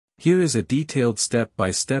Here is a detailed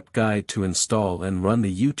step-by-step guide to install and run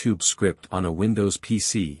the YouTube script on a Windows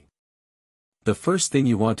PC. The first thing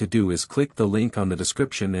you want to do is click the link on the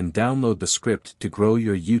description and download the script to grow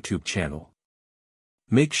your YouTube channel.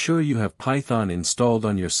 Make sure you have Python installed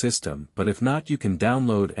on your system, but if not, you can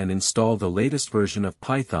download and install the latest version of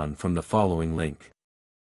Python from the following link: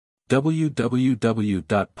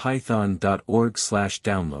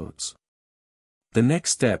 www.python.org/downloads. The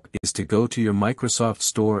next step is to go to your Microsoft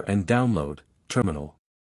Store and download Terminal.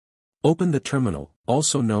 Open the terminal,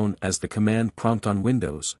 also known as the command prompt on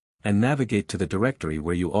Windows, and navigate to the directory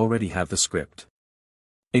where you already have the script.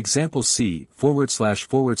 Example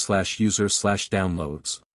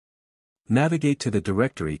C//user/downloads. Navigate to the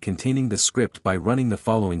directory containing the script by running the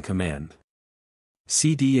following command: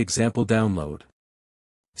 cd example download.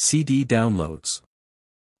 cd downloads.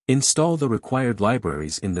 Install the required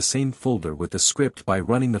libraries in the same folder with the script by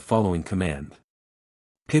running the following command: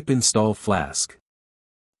 pip install flask.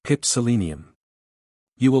 Pip selenium.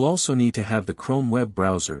 You will also need to have the Chrome web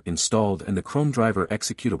browser installed and the Chrome driver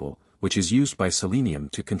executable, which is used by Selenium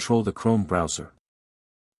to control the Chrome browser.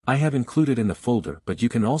 I have included in the folder, but you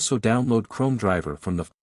can also download Chrome driver from the.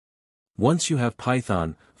 Once you have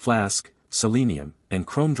Python, Flask, Selenium, and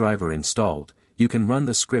Chrome driver installed, you can run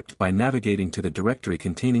the script by navigating to the directory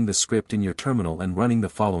containing the script in your terminal and running the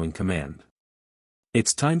following command.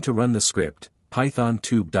 It's time to run the script,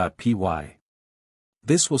 pythontube.py.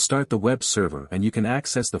 This will start the web server and you can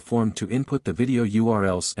access the form to input the video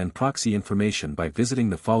URLs and proxy information by visiting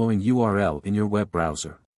the following URL in your web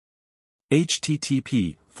browser: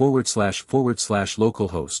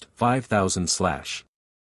 http://localhost 5000/.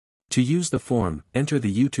 To use the form, enter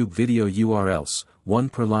the YouTube video URLs, one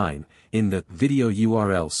per line, in the Video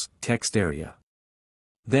URLs text area.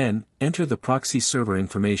 Then, enter the proxy server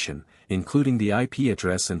information, including the IP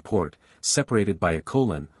address and port, separated by a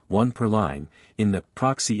colon, one per line, in the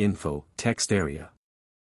Proxy Info text area.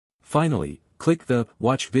 Finally, click the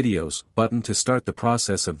Watch Videos button to start the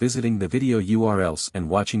process of visiting the video URLs and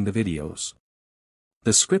watching the videos.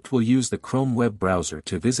 The script will use the Chrome web browser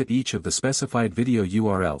to visit each of the specified video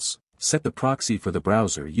URLs, set the proxy for the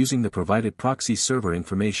browser using the provided proxy server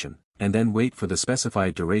information, and then wait for the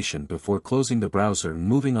specified duration before closing the browser and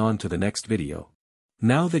moving on to the next video.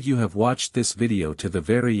 Now that you have watched this video to the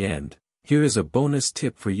very end, here is a bonus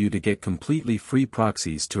tip for you to get completely free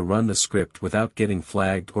proxies to run the script without getting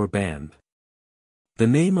flagged or banned. The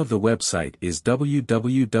name of the website is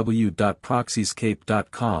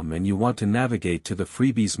www.proxiescape.com and you want to navigate to the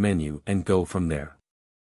freebies menu and go from there.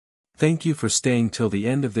 Thank you for staying till the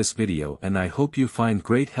end of this video, and I hope you find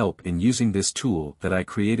great help in using this tool that I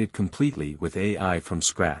created completely with AI from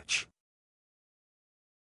scratch.